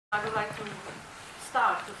I would like to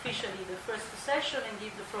start officially the first session and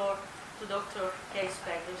give the floor to Dr. Cees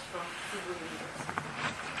from Tilburg University.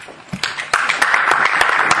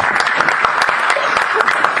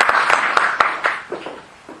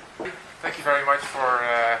 Thank you very much for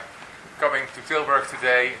coming to Tilburg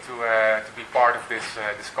today to be part of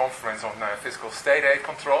this conference on fiscal state aid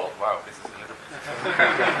control. Wow, this is a little bit.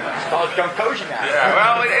 It's composing now. Yeah,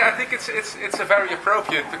 well, I think it's a very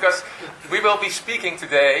appropriate, because we will be speaking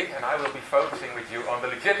today, and I will be focusing with you on the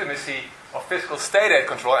legitimacy of fiscal state aid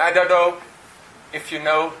control. I don't know if you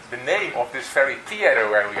know the name of this very theater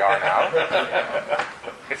where we are now.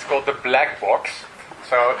 It's called the Black Box.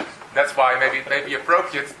 So that's why maybe it may be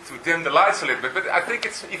appropriate to dim the lights a little bit. But I think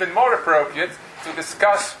it's even more appropriate to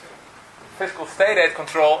discuss fiscal state aid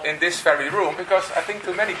control in this very room, because I think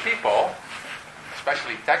to many people,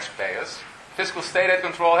 especially taxpayers, fiscal state aid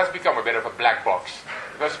control has become a bit of a black box,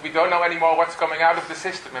 because we don't know anymore what's coming out of the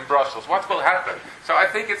system in Brussels, what will happen. So I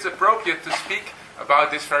think it's appropriate to speak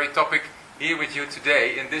about this very topic here with you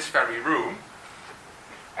today in this very room.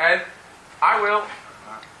 And I will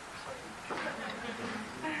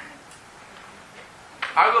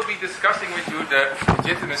be discussing with you the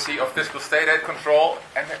legitimacy of fiscal state aid control,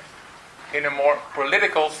 and in a more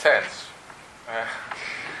political sense.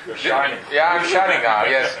 You're shining. Yeah, I'm shining now,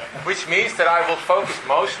 yes. Which means that I will focus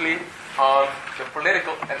mostly on the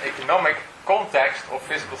political and economic context of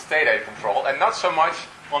fiscal state aid control, and not so much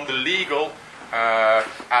on the legal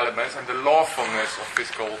elements and the lawfulness of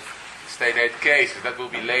fiscal state aid cases. That will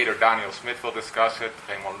be later. Daniel Smith will discuss it.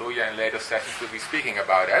 Raymond Luja in later sessions will be speaking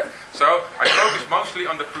about it. So I focus mostly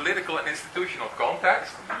on the political and institutional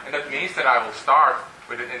context, and that means that I will start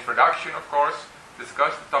with an introduction, of course,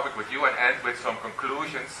 discuss the topic with you, and end with some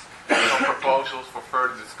conclusions and some proposals for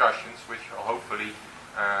further discussions, which will hopefully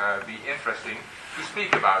be interesting to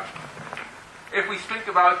speak about. If we speak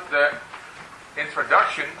about the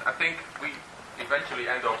introduction, I think we eventually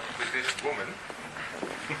end up with this woman,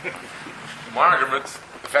 Margaret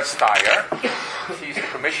Vestager. She's the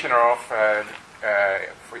Commissioner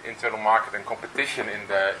for Internal Market and Competition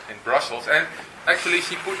in Brussels, and actually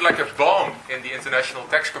she put like a bomb in the international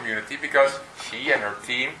tax community, because she and her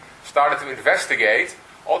team started to investigate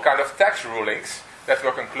all kind of tax rulings that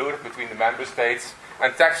were concluded between the member states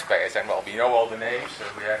and taxpayers. And well, we know all the names.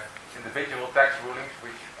 We have individual tax rulings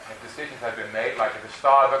which decisions have been made, like in the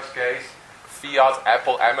Starbucks case, Fiat,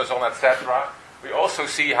 Apple, Amazon, etc. We also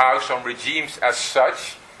see how some regimes as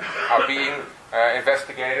such are being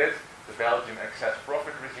investigated. The Belgian excess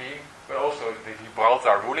profit regime, but also the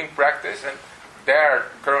Gibraltar ruling practice, and there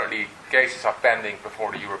currently cases are pending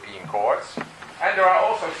before the European courts. And there are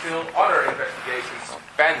also still other investigations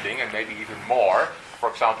pending, and maybe even more, for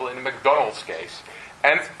example in the McDonald's case.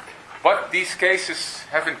 And what these cases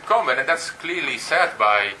have in common, and that's clearly said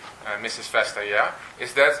by Mrs. Vestager,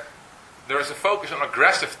 is that there is a focus on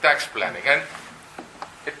aggressive tax planning. And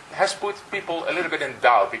it has put people a little bit in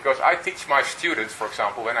doubt, because I teach my students, for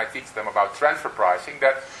example, when I teach them about transfer pricing,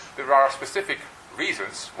 that there are specific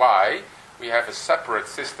reasons why we have a separate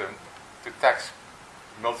system to tax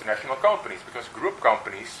multinational companies, because group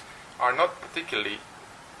companies are not particularly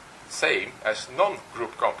the same as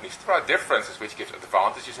non-group companies. There are differences which give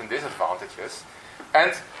advantages and disadvantages.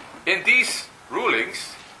 And in these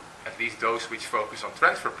rulings, at least those which focus on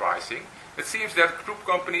transfer pricing, it seems that group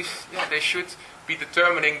companies, they should be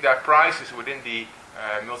determining their prices within the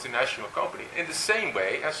multinational company in the same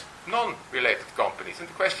way as non-related companies. And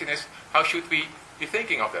the question is, how should we be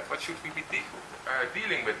thinking of that? What should we be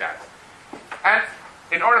dealing with that? And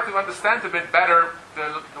in order to understand a bit better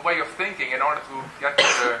the way of thinking, in order to get to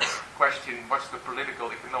the question, what's the political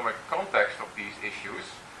economic context of these issues,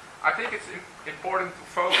 I think it's important to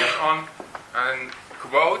focus on a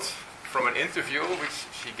quote from an interview which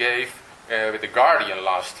she gave with The Guardian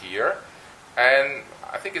last year. And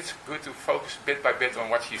I think it's good to focus bit by bit on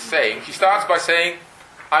what she's saying. She starts by saying,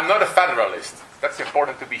 "I'm not a federalist." That's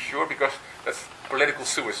important to be sure, because that's political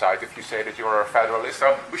suicide if you say that you're a federalist.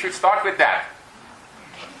 So we should start with that.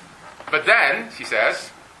 But then, she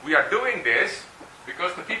says, "We are doing this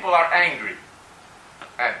because the people are angry."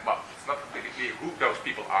 And, well, it's not completely clear who those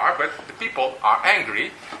people are, but the people are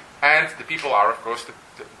angry. And the people are, of course,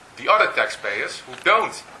 the other taxpayers who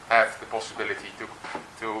don't have the possibility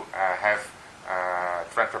to have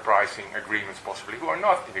transfer pricing agreements, possibly, who are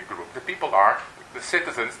not in a group. The people are the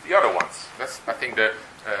citizens, the other ones. That's, I think,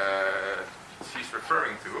 she's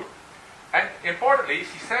referring to. And importantly,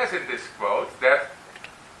 she says in this quote that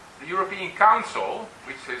the European Council,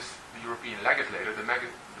 which is the European legislator, the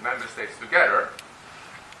member states together,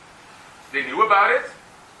 they knew about it,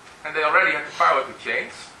 and they already had the power to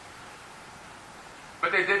change.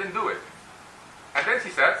 but they didn't do it. And then she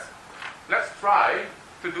said, let's try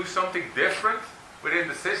to do something different within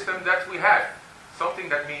the system that we have. Something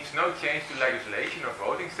that means no change to legislation or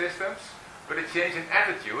voting systems, but a change in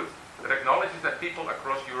attitude that acknowledges that people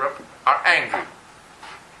across Europe are angry.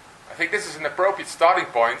 I think this is an appropriate starting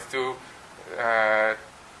point to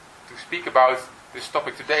speak about this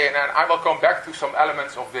topic today, and then I will come back to some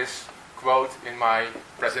elements of this quote in my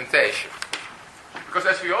presentation. Because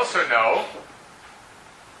as we also know,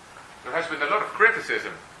 there has been a lot of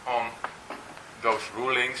criticism on those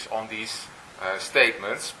rulings, on these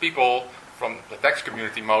statements. People from the tax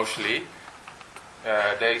community mostly,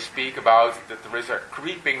 they speak about that there is a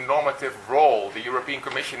creeping normative role. The European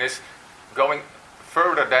Commission is going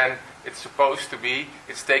further than it's supposed to be.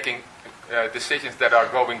 It's taking decisions that are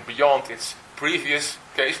going beyond its previous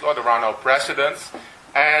case law. There are no precedents,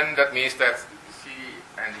 and that means that she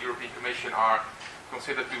and the European Commission are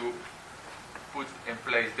considered to put in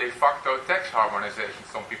place de facto tax harmonization.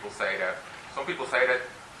 Some people say that. Some people say that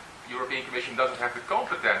the European Commission doesn't have the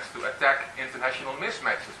competence to attack international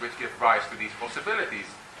mismatches which give rise to these possibilities.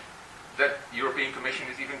 That the European Commission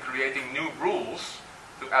is even creating new rules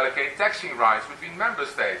to allocate taxing rights between member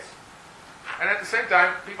states. And at the same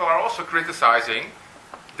time, people are also criticizing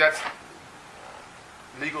that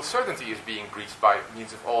legal certainty is being breached by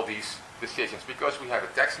means of all these decisions, because we have a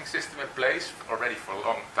taxing system in place already for a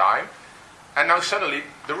long time, and now suddenly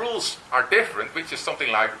the rules are different, which is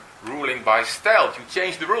something like ruling by stealth. You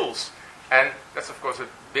change the rules, and that's of course a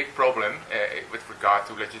big problem with regard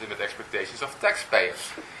to legitimate expectations of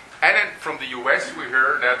taxpayers. And then from the US we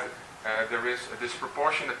hear that there is a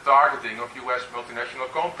disproportionate targeting of US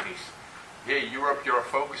multinational companies. Here in Europe you're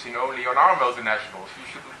focusing only on our multinationals. You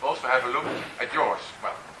should also have a look at yours.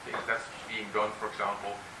 Well, I think that's being done, for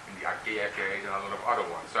example, in the IKEA case and a lot of other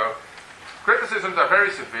ones. So criticisms are very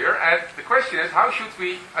severe, and the question is, how should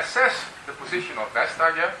we assess the position of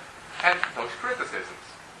Vestager and those criticisms?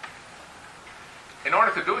 In order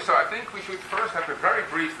to do so, I think we should first have a very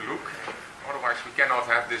brief look, otherwise we cannot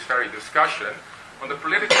have this very discussion, on the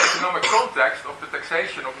political economic context of the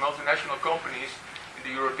taxation of multinational companies in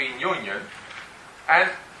the European Union. And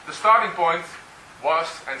the starting point was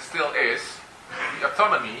and still is the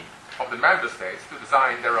autonomy of the member states to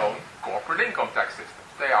design their own corporate income tax systems.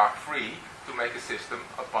 They are free to make a system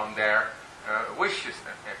upon their wishes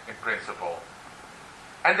in principle.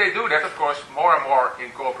 And they do that, of course, more and more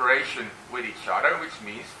in cooperation with each other, which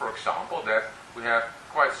means, for example, that we have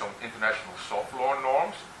quite some international soft law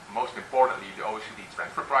norms, most importantly the OECD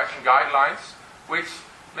transfer pricing guidelines, which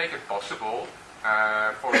make it possible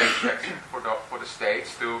for the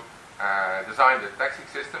states to design the taxing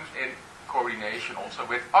systems in coordination also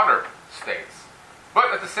with other states.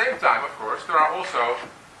 But at the same time, of course, there are also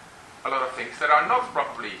a lot of things that are not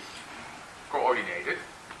properly coordinated,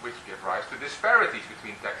 which give rise to disparities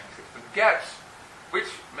between taxing system gaps, which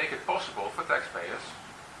make it possible for taxpayers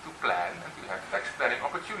to plan and to have tax planning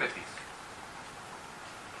opportunities.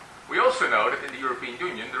 We also know that in the European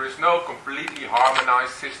Union there is no completely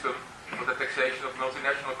harmonized system for the taxation of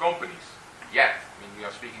multinational companies yet. I mean, we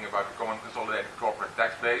are speaking about the common consolidated corporate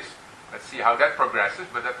tax base. Let's see how that progresses,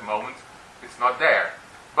 but at the moment it's not there.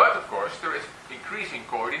 But of course there is increasing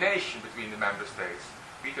coordination between the member states.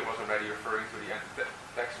 Peter was already referring to the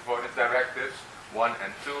tax avoidance directives 1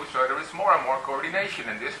 and 2, so there is more and more coordination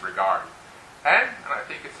in this regard. And I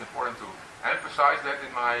think it's important to emphasize that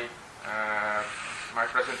in my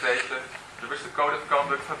presentation, there is the Code of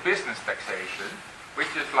Conduct for Business Taxation,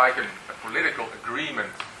 which is like a political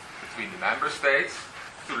agreement between the member states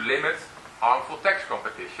to limit harmful tax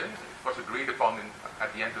competition. It was agreed upon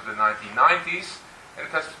at the end of the 1990s, and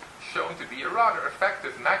it has shown to be a rather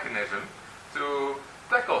effective mechanism to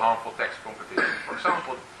tackle harmful tax competition. For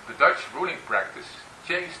example, the Dutch ruling practice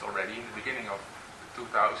changed already in the beginning of the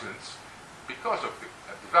 2000s because of the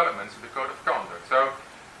developments in the Code of Conduct. So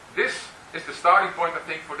this is the starting point, I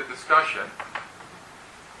think, for the discussion.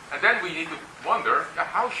 And then we need to wonder,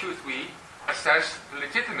 how should we assess the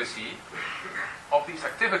legitimacy of these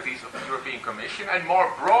activities of the European Commission, and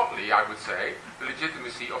more broadly, I would say, the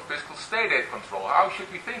legitimacy of fiscal state aid control. How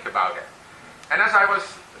should we think about it? And as I was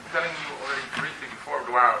telling you already briefly before,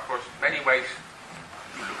 there are, of course, many ways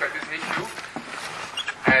to look at this issue.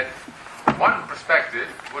 And one perspective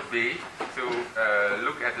would be to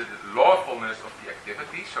look at the lawfulness of the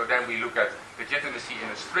activity. So then we look at legitimacy in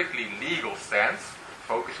a strictly legal sense,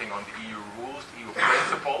 focusing on the EU rules, the EU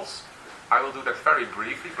principles. I will do that very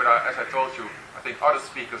briefly, but as I told you, I think other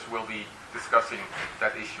speakers will be discussing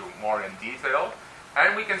that issue more in detail.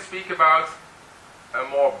 And we can speak about a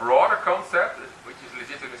more broader concept, which is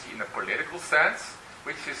legitimacy in a political sense.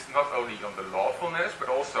 which is not only on the lawfulness, but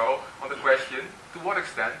also on the question, to what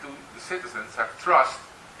extent do the citizens have trust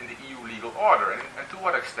in the EU legal order, and to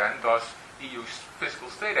what extent does EU fiscal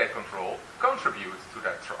state aid control contribute to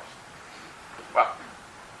that trust? Well,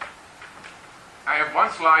 I have one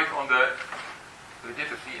slide on the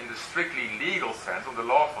legitimacy in the strictly legal sense, on the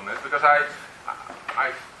lawfulness, because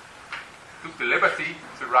I took the liberty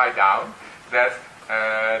to write down that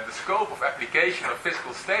the scope of application of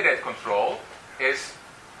fiscal state aid control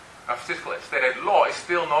of fiscal state aid law is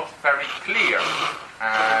still not very clear.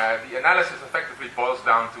 The analysis effectively boils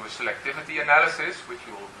down to a selectivity analysis, which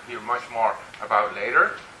you will hear much more about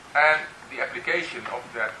later, and the application of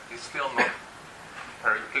that is still not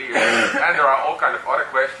very clear. And there are all kinds of other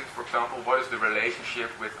questions. For example, what is the relationship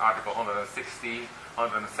with Article 116,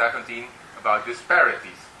 117 about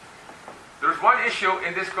disparities? There's one issue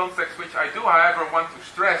in this context which I do, however, want to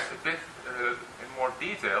stress a bit in more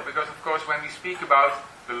detail, because of course when we speak about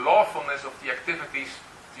the lawfulness of the activities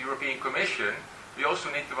of the European Commission, we also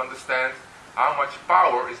need to understand how much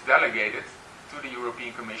power is delegated to the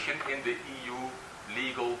European Commission in the EU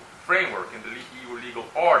legal framework, in the EU legal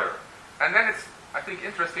order. And then it's, I think,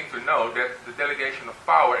 interesting to know that the delegation of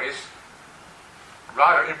power is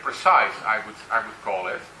rather imprecise, I would call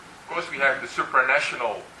it. Of course, we have the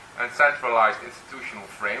supranational and centralized institutional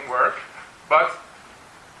framework, but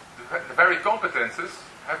the very competences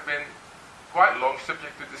have been quite long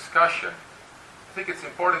subject to discussion. I think it's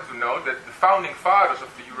important to note that the founding fathers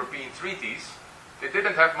of the European treaties, they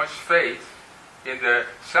didn't have much faith in the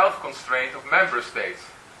self-constraint of member states.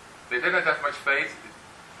 They didn't have much faith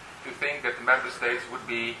to think that the member states would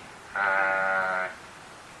be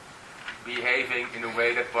behaving in a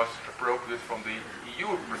way that was appropriate from the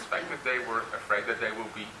EU perspective. They were afraid that they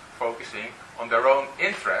will be focusing on their own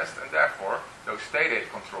interest, and therefore those state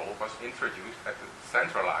aid control was introduced at the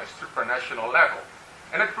centralized supranational level.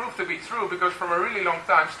 And it proved to be true because for a really long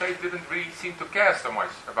time states didn't really seem to care so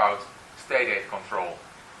much about state aid control.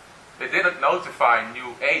 They didn't notify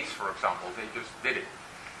new aids, for example, they just did it.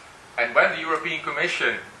 And when the European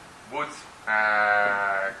Commission would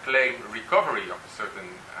claim recovery of a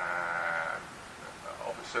certain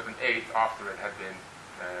aid after it had been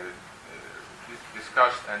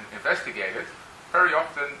discussed and investigated, very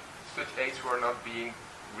often such aids were not being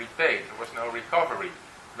repaid. There was no recovery.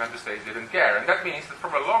 Member states didn't care. And that means that for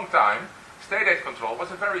a long time, state aid control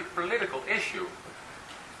was a very political issue.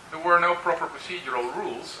 There were no proper procedural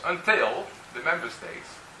rules until the member states,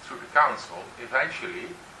 through the Council, eventually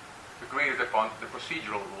agreed upon the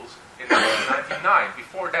procedural rules in 1999.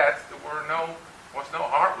 Before that, there was no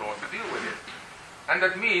hard law to deal with it. And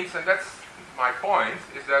that means, and that's my point,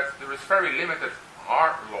 is that there is very limited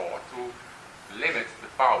hard law to limit the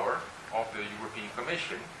power of the European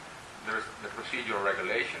Commission. There is the procedural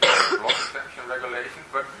regulation, the block exemption regulation,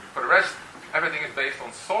 but for the rest, everything is based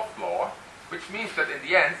on soft law, which means that in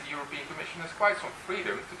the end, the European Commission has quite some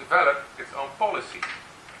freedom to develop its own policy.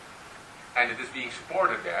 And it is being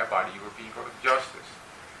supported there by the European Court of Justice.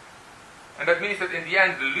 And that means that in the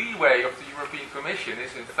end, the leeway of the European Commission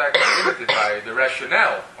is in fact limited by the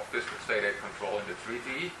rationale of fiscal state aid control in the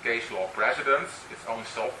treaty, case law precedents, its own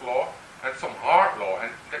soft law, and some hard law. And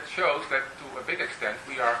that shows that to a big extent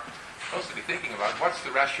we are constantly thinking about what's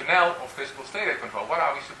the rationale of fiscal state aid control, what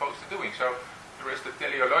are we supposed to doing? So there is the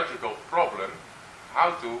teleological problem,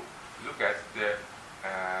 how to look at the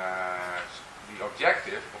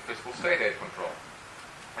objective of fiscal state aid control.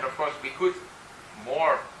 And of course we could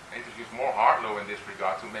introduce more hard law in this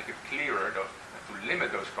regard to make it clearer, to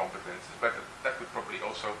limit those competences, but that would probably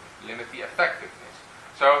also limit the effectiveness.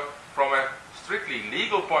 So from a strictly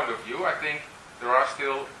legal point of view, I think there are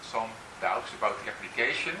still some doubts about the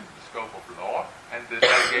application, the scope of law, and the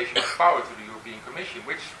delegation of power to the European Commission,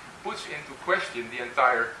 which puts into question the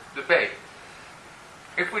entire debate.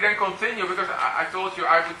 If we then continue, because I told you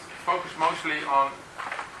I would focus mostly on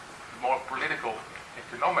the more political,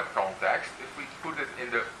 economic context, if we put it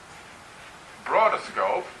in the broader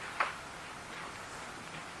scope,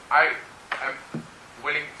 I am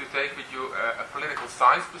willing to take with you a political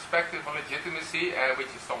science perspective on legitimacy,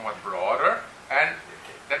 which is somewhat broader, and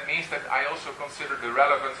that means that I also consider the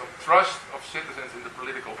relevance of trust of citizens in the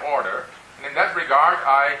political order. And in that regard,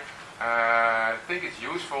 I think it's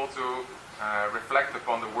useful to reflect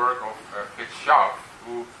upon the work of Fritz Schaaf,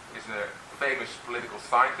 who is a famous political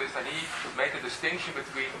scientist, and he made a distinction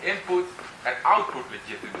between input and output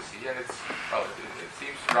legitimacy, and it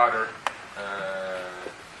seems rather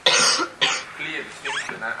clear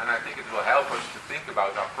distinction, and I think it will help us to think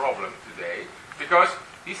about our problem today, because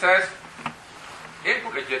he says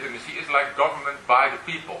input legitimacy is like government by the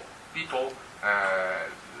people. People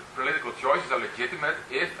political choices are legitimate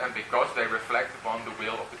if and because they reflect upon the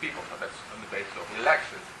will of the people. So that's on the basis of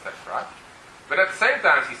elections, etc. But at the same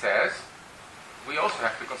time, he says, we also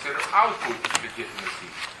have to consider output legitimacy.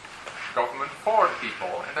 Government for the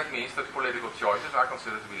people, and that means that political choices are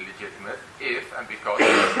considered to be legitimate if and because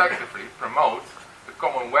they effectively promote the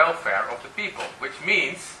common welfare of the people, which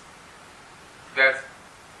means that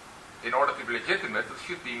in order to be legitimate, there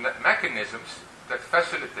should be mechanisms that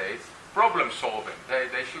facilitate problem solving.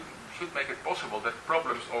 They should make it possible that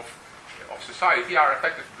problems of society are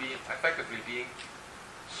effectively being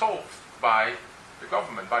solved by the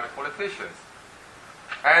government, by the politicians.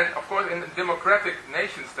 And of course, in democratic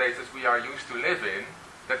nation states as we are used to live in,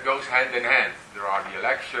 that goes hand in hand. There are the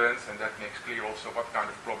elections, and that makes clear also what kind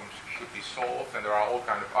of problems should be solved, and there are all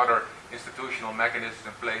kind of other institutional mechanisms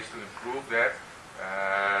in place to improve that.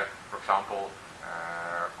 For example,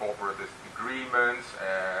 cooperative agreements,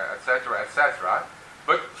 etc., etc.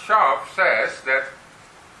 But Sharp says that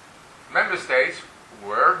member states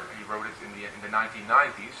were, he wrote it in the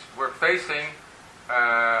 1990s, were facing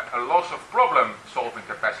a loss of problem-solving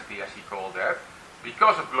capacity, as he called that,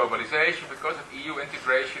 because of globalization, because of EU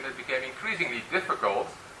integration. It became increasingly difficult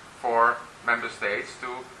for member states to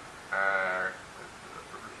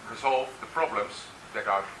resolve the problems that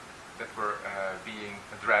were being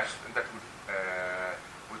addressed, and that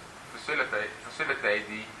would facilitate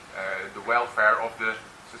the welfare of the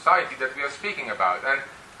society that we are speaking about. And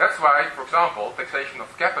that's why, for example, taxation of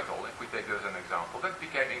capital, if we take this as an example, that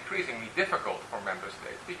became increasingly difficult for member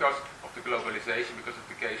states because of the globalization, because of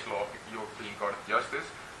the case law of the European Court of Justice,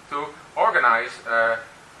 to organize a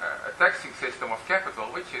taxing system of capital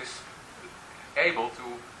which is able to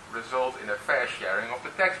result in a fair sharing of the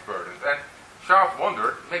tax burdens. And Sharp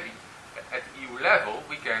wondered, maybe at EU level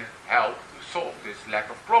we can help to solve this lack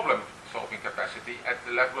of problem-solving capacity at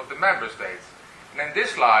the level of the member states. And in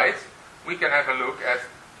this slide, we can have a look at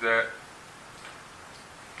the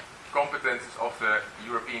competences of the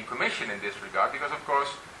European Commission in this regard, because of course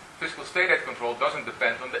fiscal state aid control doesn't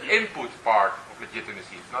depend on the input part of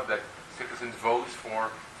legitimacy. It's not that citizens vote for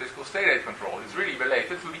fiscal state aid control. It's really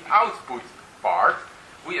related to the output part.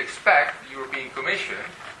 We expect the European Commission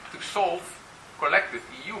to solve collective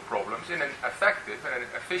EU problems in an effective and an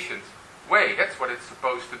efficient way. That's what it's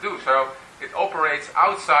supposed to do. So it operates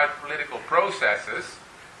outside political processes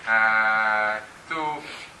to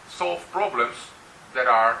solve problems that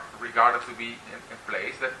are regarded to be in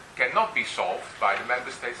place that cannot be solved by the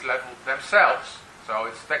member states level themselves. So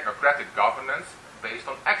it's technocratic governance based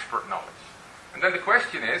on expert knowledge. And then the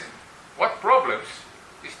question is, what problems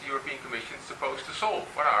is the European Commission supposed to solve?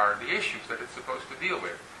 What are the issues that it's supposed to deal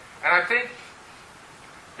with? And I think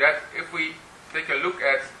that if we take a look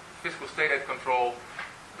at fiscal state aid control,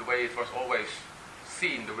 the way it was always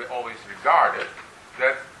seen, the way always regarded,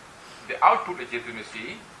 that the output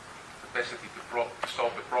legitimacy, capacity to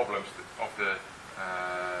solve the problems of the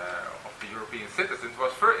European citizens,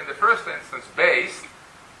 was in the first instance based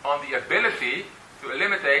on the ability to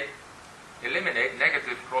eliminate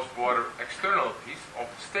negative cross-border externalities of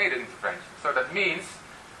state intervention. So that means,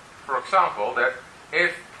 for example, that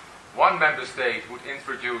if one member state would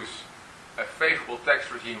introduce a favorable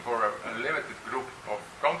tax regime for a limited group of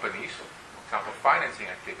companies, for example financing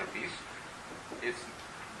activities,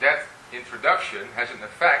 that introduction has an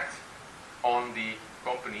effect on the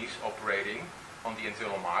companies operating on the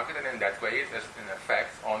internal market, and in that way it has an effect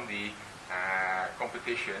on the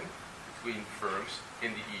competition between firms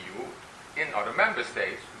in the EU. In other member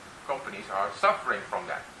states, companies are suffering from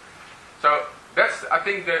that. So that's, I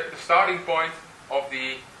think, the starting point of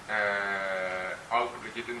the output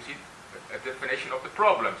legitimacy, a definition of the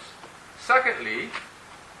problems. Secondly,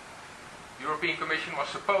 the European Commission was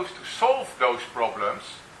supposed to solve those problems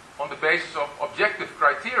on the basis of objective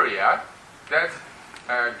criteria that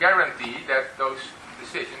guarantee that those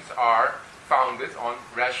decisions are founded on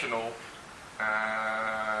rational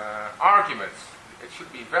arguments. It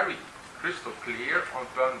should be very crystal clear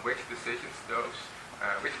upon which decisions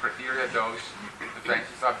which criteria those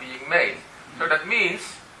interventions are being made. So that means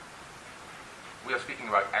we are speaking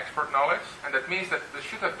about expert knowledge, and that means that there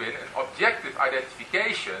should have been an objective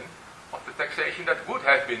identification of the taxation that would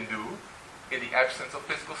have been due in the absence of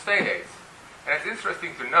fiscal state aid. And it's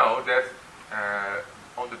interesting to know that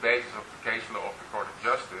on the basis of the case law of the Court of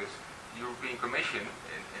Justice, the European Commission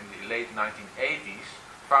in the late 1980s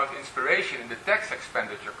found inspiration in the tax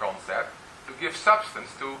expenditure concept to give substance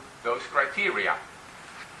to those criteria.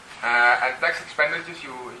 And tax expenditures,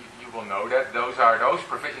 you will know that those are those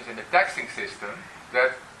provisions in the taxing system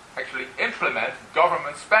that actually implement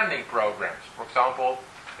government spending programs. For example,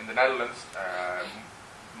 in the Netherlands,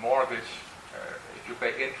 mortgage, if you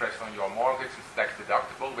pay interest on your mortgage, it's tax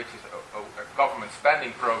deductible, which is a government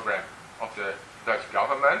spending program of the Dutch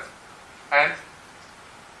government. And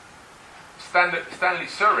Stanley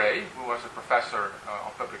Surrey, who was a professor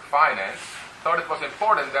of public finance, thought it was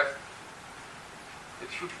important that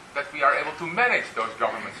we are able to manage those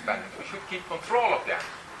government spendings. We should keep control of them.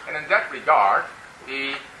 And in that regard,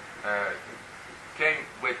 he came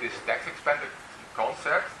with this tax expenditure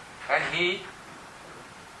concept, and he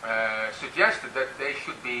suggested that they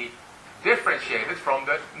should be differentiated from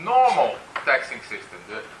the normal taxing system.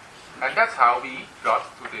 And that's how we got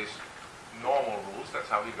to this normal rules, that's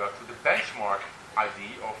how we got to the benchmark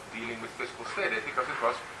idea of dealing with fiscal state aid, because it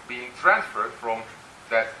was being transferred from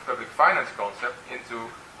that public finance concept into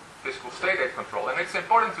fiscal state aid control. And it's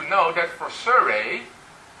important to know that for Surrey,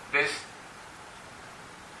 this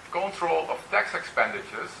control of tax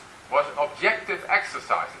expenditures was an objective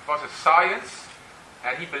exercise. It was a science,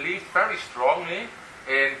 and he believed very strongly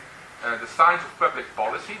in the science of public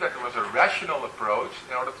policy, that there was a rational approach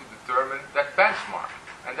in order to determine that benchmark.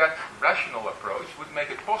 And that rational approach would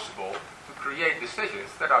make it possible to create decisions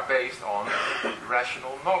that are based on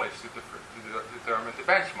rational knowledge to determine the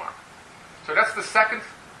benchmark. So that's the second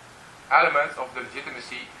element of the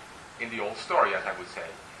legitimacy in the old story, as I would say.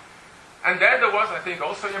 And then there was, I think,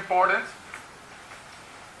 also important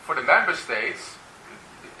for the member states,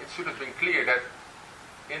 it should have been clear that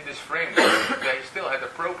in this framework they still had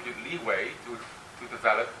appropriate leeway to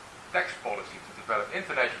develop tax policy, to develop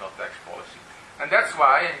international tax policy. And that's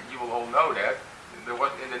why, and you will all know that, there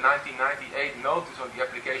was in the 1998 notice on the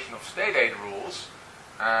application of state aid rules,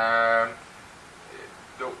 there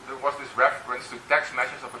was this reference to tax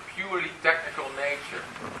measures of a purely technical nature.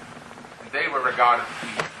 And they were regarded to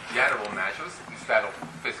be general measures instead of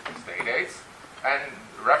fiscal state aids. And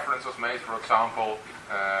reference was made, for example,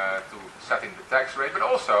 to setting the tax rate, but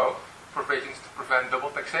also provisions to prevent double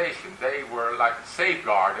taxation. They were like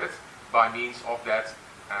safeguarded by means of that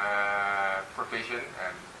provision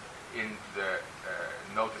in the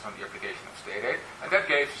notice on the application of state aid, and that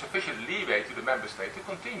gave sufficient leeway to the member state to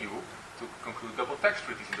continue to conclude double tax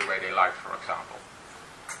treaties in the way they liked, for example.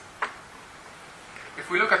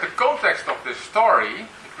 If we look at the context of this story,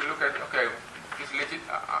 if we look at, okay,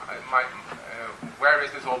 where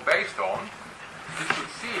is this all based on, we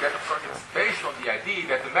should see that, of course, it's based on the idea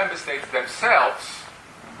that the member states themselves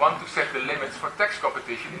want to set the limits for tax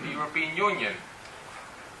competition in the European Union.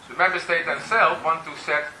 The member states themselves want to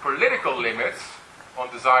set political limits on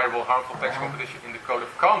desirable harmful tax competition in the Code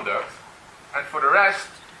of Conduct, and for the rest,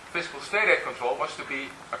 fiscal state aid control was to be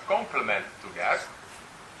a complement to that,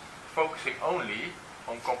 focusing only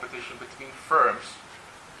on competition between firms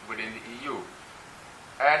within the EU.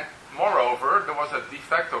 And moreover, there was a de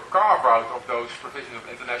facto carve-out of those provisions of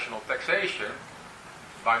international taxation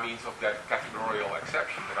by means of that categorical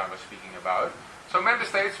exception that I was speaking about. So member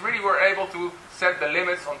states really were able to set the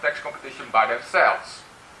limits on tax competition by themselves.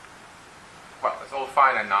 Well, that's all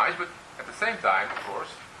fine and nice, but at the same time, of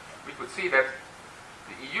course, we could see that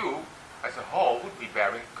the EU as a whole would be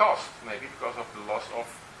bearing costs, maybe because of the loss of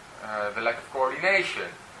the lack of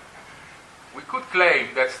coordination. We could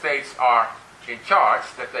claim that states are in charge,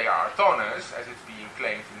 that they are autonomous, as it's being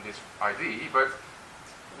claimed in this idea, but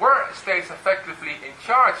were states effectively in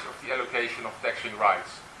charge of the allocation of taxing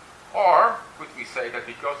rights? Or could we say that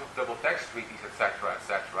because of double tax treaties, etc.,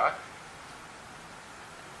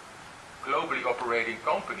 globally operating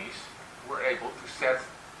companies were able to set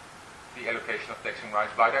the allocation of taxing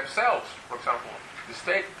rights by themselves? For example,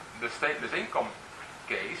 the stateless income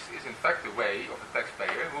case is in fact a way of a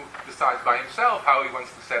taxpayer who decides by himself how he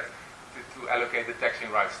wants to allocate the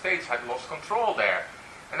taxing rights. States had lost control there.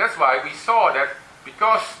 And that's why we saw that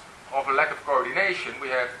because of a lack of coordination, we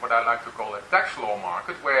have what I like to call a tax law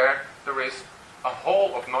market, where there is a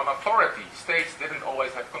whole of non-authority. States didn't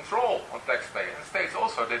always have control on taxpayers, and states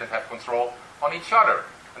also didn't have control on each other.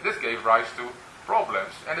 And this gave rise to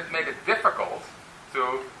problems, and it made it difficult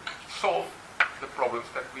to solve the problems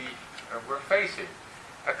that we were facing.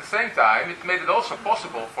 At the same time, it made it also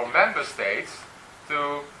possible for member states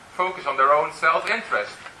to focus on their own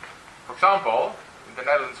self-interest. For example, in the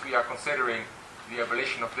Netherlands we are considering the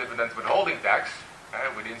abolition of dividend withholding tax,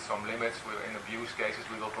 within some limits, in abuse cases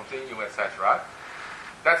we will continue, etc.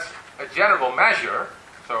 That's a general measure,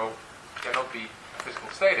 so it cannot be fiscal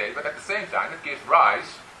state aid, but at the same time it gives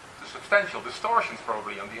rise to substantial distortions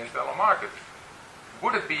probably on the internal market.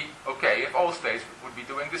 Would it be okay if all states would be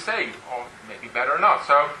doing the same, or maybe better not?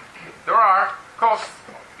 So there are costs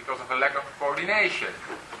because of a lack of coordination.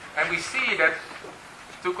 And we see that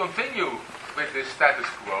to continue with this status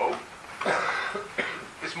quo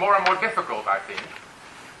is more and more difficult, I think.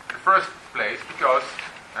 The first place because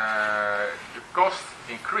the costs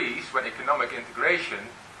increase when economic integration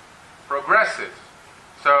progresses.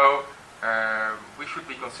 So we should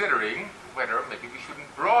be considering whether maybe we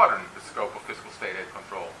shouldn't broaden the scope of fiscal state aid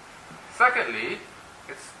control. Secondly,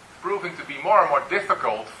 it's proving to be more and more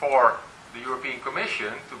difficult for the European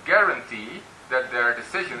Commission to guarantee that their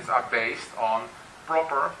decisions are based on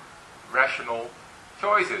proper, rational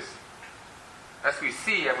choices. As we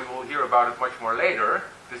see, and we will hear about it much more later,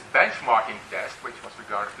 this benchmarking test, which was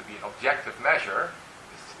regarded to be an objective measure,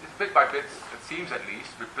 is bit by bit, it seems at least,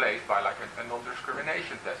 replaced by like a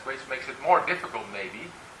non-discrimination test, which makes it more difficult maybe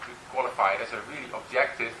to qualify it as a really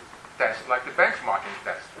objective test like the benchmarking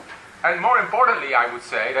test. And more importantly, I would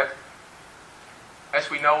say that, as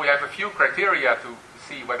we know, we have a few criteria to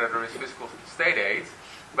see whether there is fiscal state aid,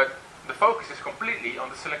 but the focus is completely on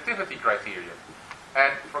the selectivity criterion.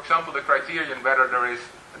 And, for example, the criterion whether there is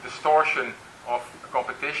a distortion of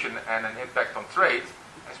competition and an impact on trade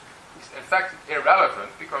is in fact irrelevant,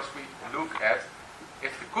 because we look at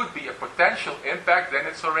if there could be a potential impact, then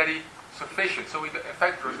it's already sufficient. So in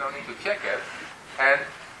fact there is no need to check it. And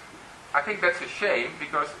I think that's a shame,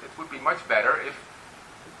 because it would be much better if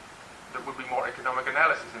there would be more economic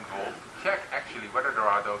analysis involved to check actually whether there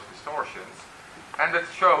are those distortions. And that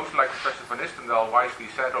shows, like Professor Van Istendal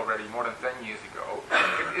wisely said already more than 10 years ago,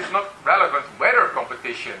 it is not relevant whether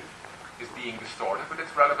competition is being distorted, but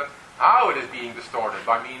it's relevant how it is being distorted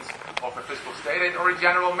by means of a fiscal state aid or a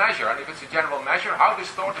general measure. And if it's a general measure, how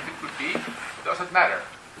distorted it could be, doesn't matter.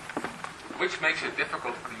 Which makes it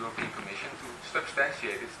difficult for the European Commission to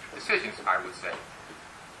substantiate its decisions, I would say.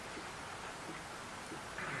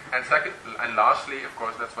 And second, and lastly, of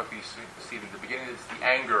course, that's what we see in the beginning, it's the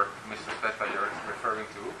anger Mr. Vestager is referring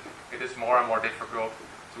to. It is more and more difficult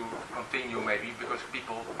to continue maybe because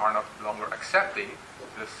people are not longer accepting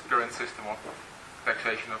this current system of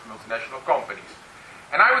taxation of multinational companies.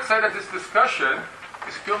 And I would say that this discussion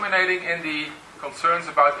is culminating in the concerns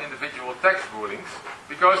about individual tax rulings,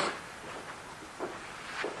 because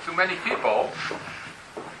to many people,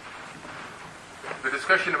 the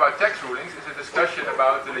discussion about tax rulings is a discussion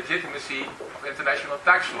about the legitimacy of international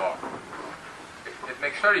tax law. It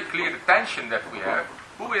makes very clear the tension that we have.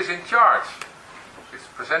 Who is in charge? It's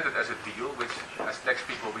presented as a deal, which as tax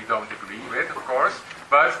people we don't agree with, of course.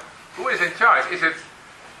 But who is in charge? Is it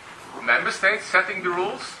member states setting the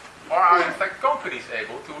rules? Or are in fact companies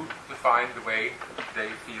able to define the way they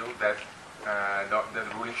feel that the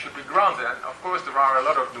ruling should be granted? And of course there are a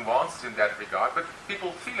lot of nuances in that regard, but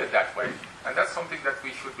people feel it that way. And that's something that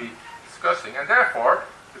we should be discussing. And therefore,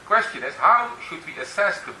 the question is, how should we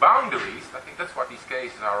assess the boundaries? I think that's what these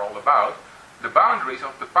cases are all about. The boundaries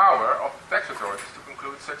of the power of the tax authorities to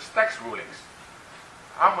conclude such tax rulings.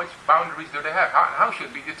 How much boundaries do they have? How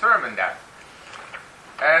should we determine that?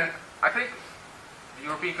 And I think the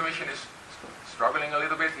European Commission is struggling a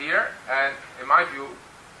little bit here. And in my view,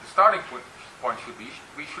 the starting point should be,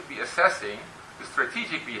 we should be assessing the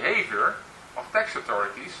strategic behavior of tax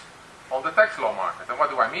authorities on the tax law market. And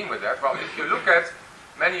what do I mean with that? Well, if you look at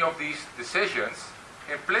many of these decisions,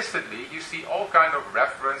 implicitly you see all kind of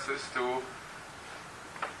references to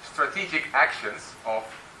strategic actions of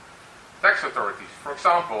tax authorities. For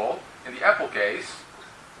example, in the Apple case,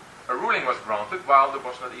 a ruling was granted while there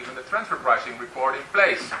was not even a transfer pricing report in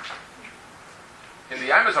place. In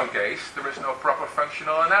the Amazon case, there is no proper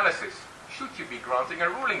functional analysis. Should you be granting a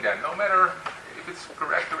ruling then? No matter if it's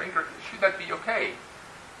correct or incorrect, should that be okay?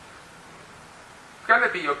 Can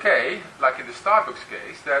it be okay, like in the Starbucks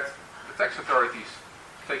case, that the tax authorities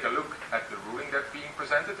take a look at the ruling that's being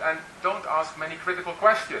presented and don't ask many critical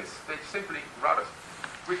questions? They simply rather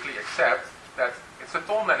quickly accept that it's a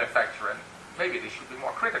toll manufacturer and maybe they should be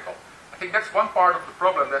more critical. I think that's one part of the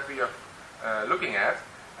problem that we are looking at.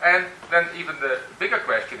 And then even the bigger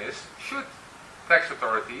question is, should tax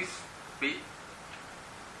authorities be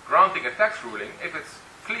granting a tax ruling if it's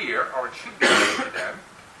clear, or it should be clear to them,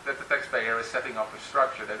 that the taxpayer is setting up a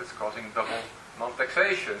structure that is causing double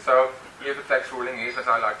non-taxation? So here the tax ruling is, as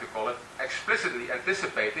I like to call it, explicitly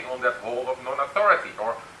anticipating on that hole of non-authority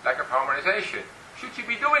or lack of harmonization. Should you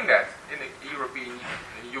be doing that in the European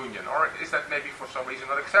Union, or is that maybe for some reason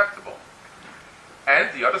not acceptable? And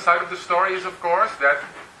the other side of the story is, of course, that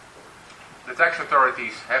the tax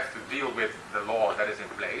authorities have to deal with the law that is in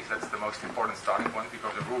place. That's the most important starting point,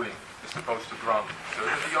 because a ruling is supposed to grant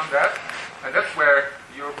certainty on that. And that's where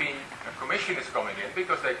the European Commission is coming in,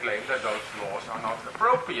 because they claim that those laws are not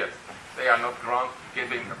appropriate. They are not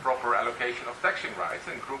giving a proper allocation of taxing rights,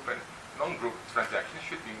 and group and non-group transactions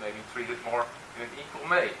should be maybe treated more in an equal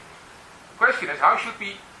way. The question is, how should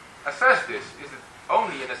we assess this? Is it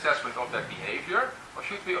only an assessment of that behavior, Or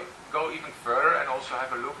should we go even further and also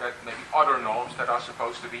have a look at maybe other norms that are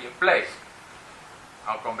supposed to be in place?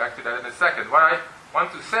 I'll come back to that in a second. What I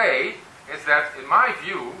want to say is that, in my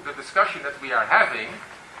view, the discussion that we are having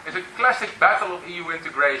is a classic battle of EU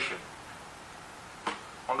integration.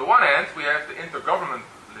 On the one hand, we have the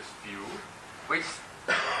intergovernmentalist view, which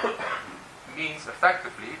means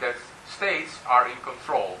effectively that states are in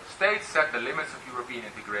control. States set the limits of European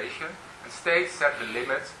integration, and states set the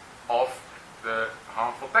limits of the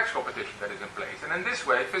harmful tax competition that is in place. And in this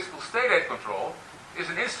way, fiscal state aid control is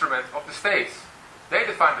an instrument of the states. They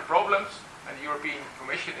define the problems, and the European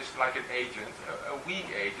Commission is like an agent, a weak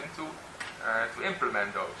agent, to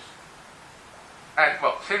implement those. And,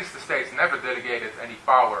 well, since the states never delegated any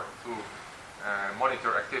power to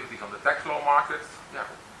monitor activities on the tax law market, yeah,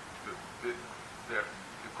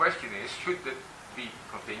 the question is, should it be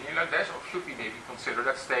continuing like this, or should we maybe consider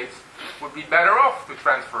that states would be better off to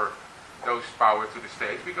transfer those power to the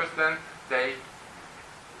states, because then they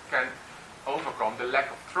can overcome the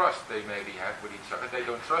lack of trust they maybe have with each other. They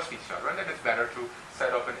don't trust each other, and then it's better to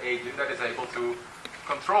set up an agent that is able to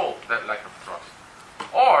control that lack of trust.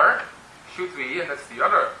 Or should we, and that's the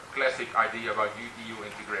other classic idea about EU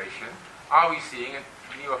integration, are we seeing a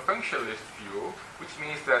neo-functionalist view, which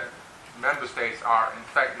means that member states are in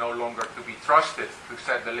fact no longer to be trusted to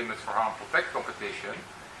set the limits for harmful tax competition,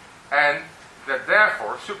 and that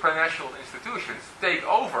therefore supranational institutions take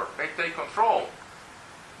over, they take control,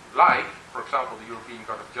 like, for example, the European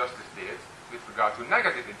Court of Justice did with regard to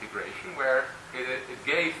negative integration, where it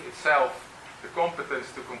gave itself the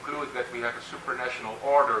competence to conclude that we have a supranational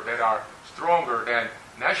order that are stronger than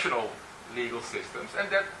national legal systems, and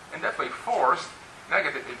that in that way forced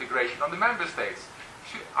negative integration on the member states.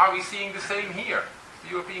 Are we seeing the same here? Is the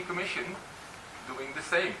European Commission doing the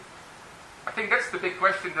same? I think that's the big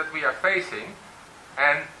question that we are facing,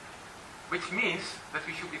 and which means that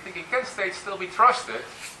we should be thinking, can states still be trusted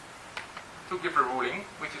to give a ruling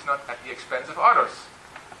which is not at the expense of others?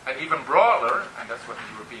 And even broader, and that's what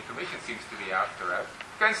the European Commission seems to be after,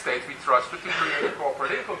 can states be trusted to create a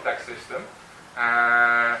corporate income tax system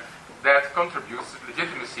that contributes to the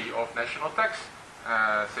legitimacy of national tax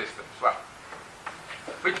systems? Well,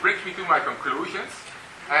 which brings me to my conclusions,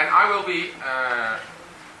 and I will be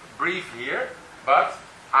brief here, but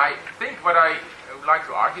I think what I would like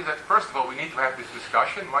to argue is that, first of all, we need to have this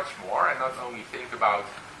discussion much more, and not only think about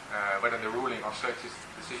whether the ruling of such a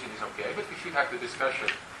decision is okay, but we should have the discussion,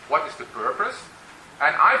 what is the purpose?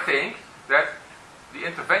 And I think that the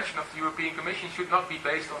intervention of the European Commission should not be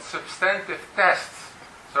based on substantive tests.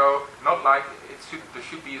 So, not like there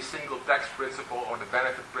should be a single tax principle or the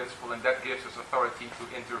benefit principle, and that gives us authority to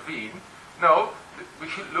intervene. No, we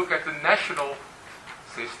should look at the national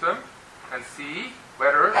system and see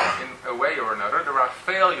whether, in a way or another, there are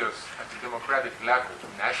failures at the democratic level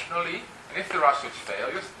nationally, and if there are such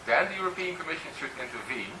failures, then the European Commission should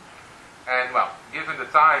intervene. And, well, given the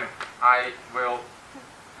time, I will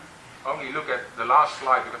only look at the last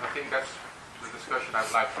slide, because I think that's the discussion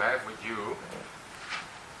I'd like to have with you.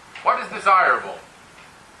 What is desirable?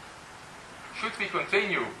 Should we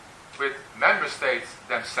continue with member states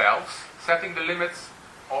themselves setting the limits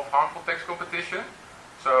of harmful tax competition,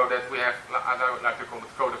 so that we have, as I would like to call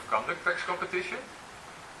it, code of conduct tax competition?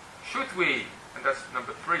 Should we, and that's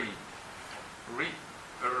number 3,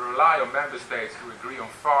 rely on member states to agree on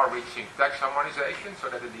far-reaching tax harmonization, so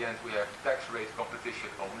that in the end we have tax rate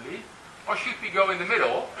competition only? Or should we go in the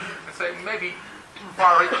middle and say maybe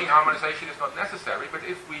far-reaching harmonization is not necessary, but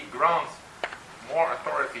if we grant more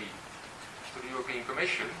authority to the European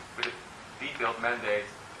Commission with a detailed mandate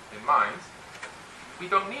in mind, we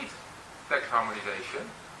don't need tax harmonization,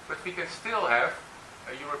 but we can still have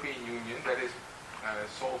a European Union that is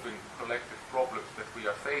solving collective problems that we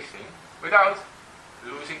are facing without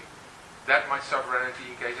losing that much sovereignty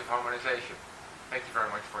in case of harmonization. Thank you very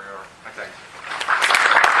much for your attention.